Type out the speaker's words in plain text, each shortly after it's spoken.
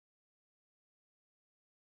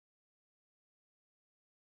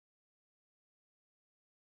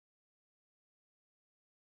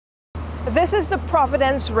This is the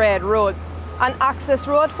Providence Red Road, an access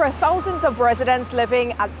road for thousands of residents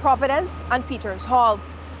living at Providence and Peters Hall.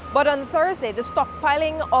 But on Thursday, the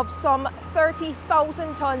stockpiling of some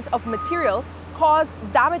 30,000 tons of material caused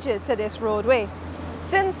damages to this roadway.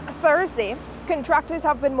 Since Thursday, contractors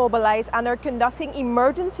have been mobilized and are conducting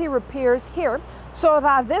emergency repairs here so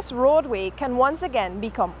that this roadway can once again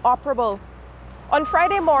become operable. On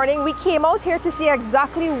Friday morning, we came out here to see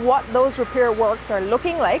exactly what those repair works are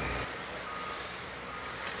looking like.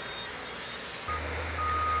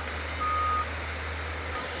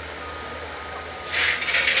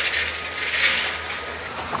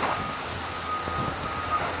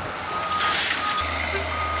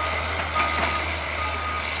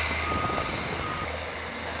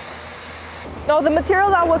 Now, the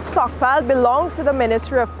material that was stockpiled belongs to the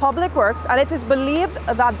Ministry of Public Works, and it is believed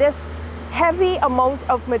that this heavy amount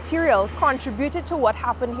of material contributed to what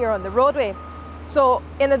happened here on the roadway. So,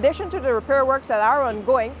 in addition to the repair works that are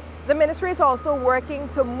ongoing, the ministry is also working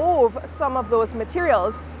to move some of those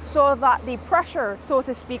materials so that the pressure, so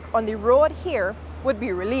to speak, on the road here would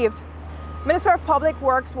be relieved. Minister of Public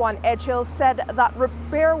Works Juan Edghill said that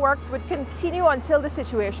repair works would continue until the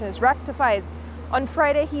situation is rectified. On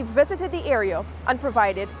Friday, he visited the area and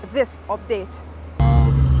provided this update.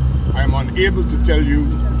 I'm unable to tell you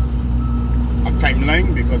a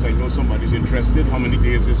timeline because I know somebody's interested, how many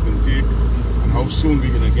days this can take and how soon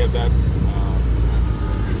we're going to get that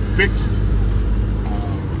fixed.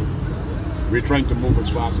 We're trying to move as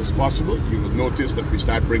fast as possible. You will notice that we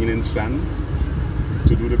start bringing in sand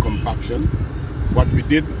to do the compaction. What we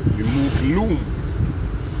did, we moved loom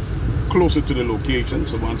closer to the location,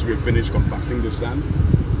 so once we're finished compacting the sand,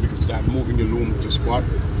 we can start moving the loom to spot.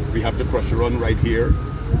 We have the crusher run right here,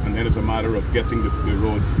 and then it's a matter of getting the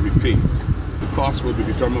road repaved. The cost will be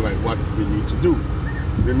determined by what we need to do.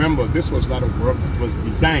 Remember, this was not a work that was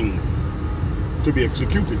designed to be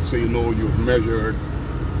executed, so you know you've measured,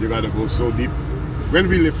 you got to go so deep. When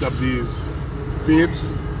we lift up these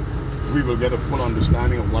paves, we will get a full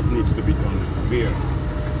understanding of what needs to be done there.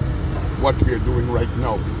 What we are doing right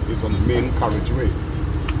now is on the main carriageway.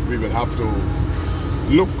 We will have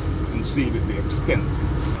to look and see the extent.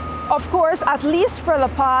 Of course, at least for the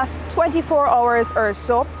past 24 hours or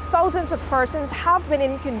so, thousands of persons have been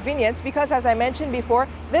inconvenienced because, as I mentioned before,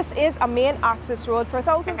 this is a main access road for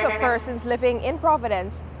thousands of persons living in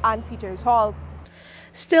Providence and Peters Hall.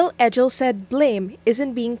 Still, Edghill said blame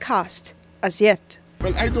isn't being cast as yet.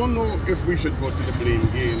 Well, I don't know if we should go to the blame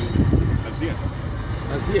game as yet.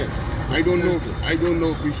 As yet. I don't know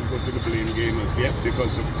if we should go to the blame game as yet,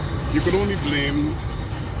 because you could only blame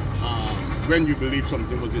when you believe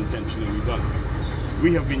something was intentionally done.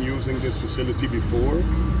 We have been using this facility before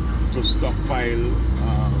to stockpile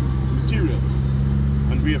materials,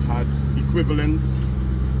 and we have had equivalent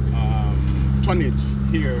tonnage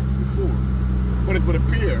here before. But it would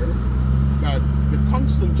appear that the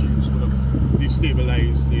constant use would have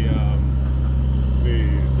destabilized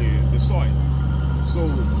the soil. So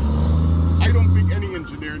I don't think any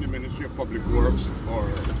engineer in the Ministry of Public Works or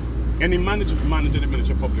any manager in the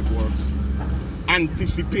Ministry of Public Works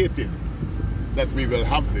anticipated that we will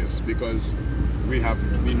have this, because we have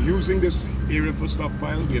been using this area for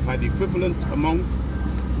stockpile. We have had the equivalent amount.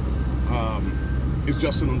 It's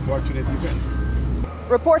just an unfortunate event.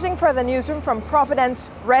 Reporting for the newsroom from Providence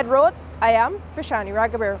Red Road, I am Vishani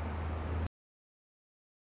Raghabir.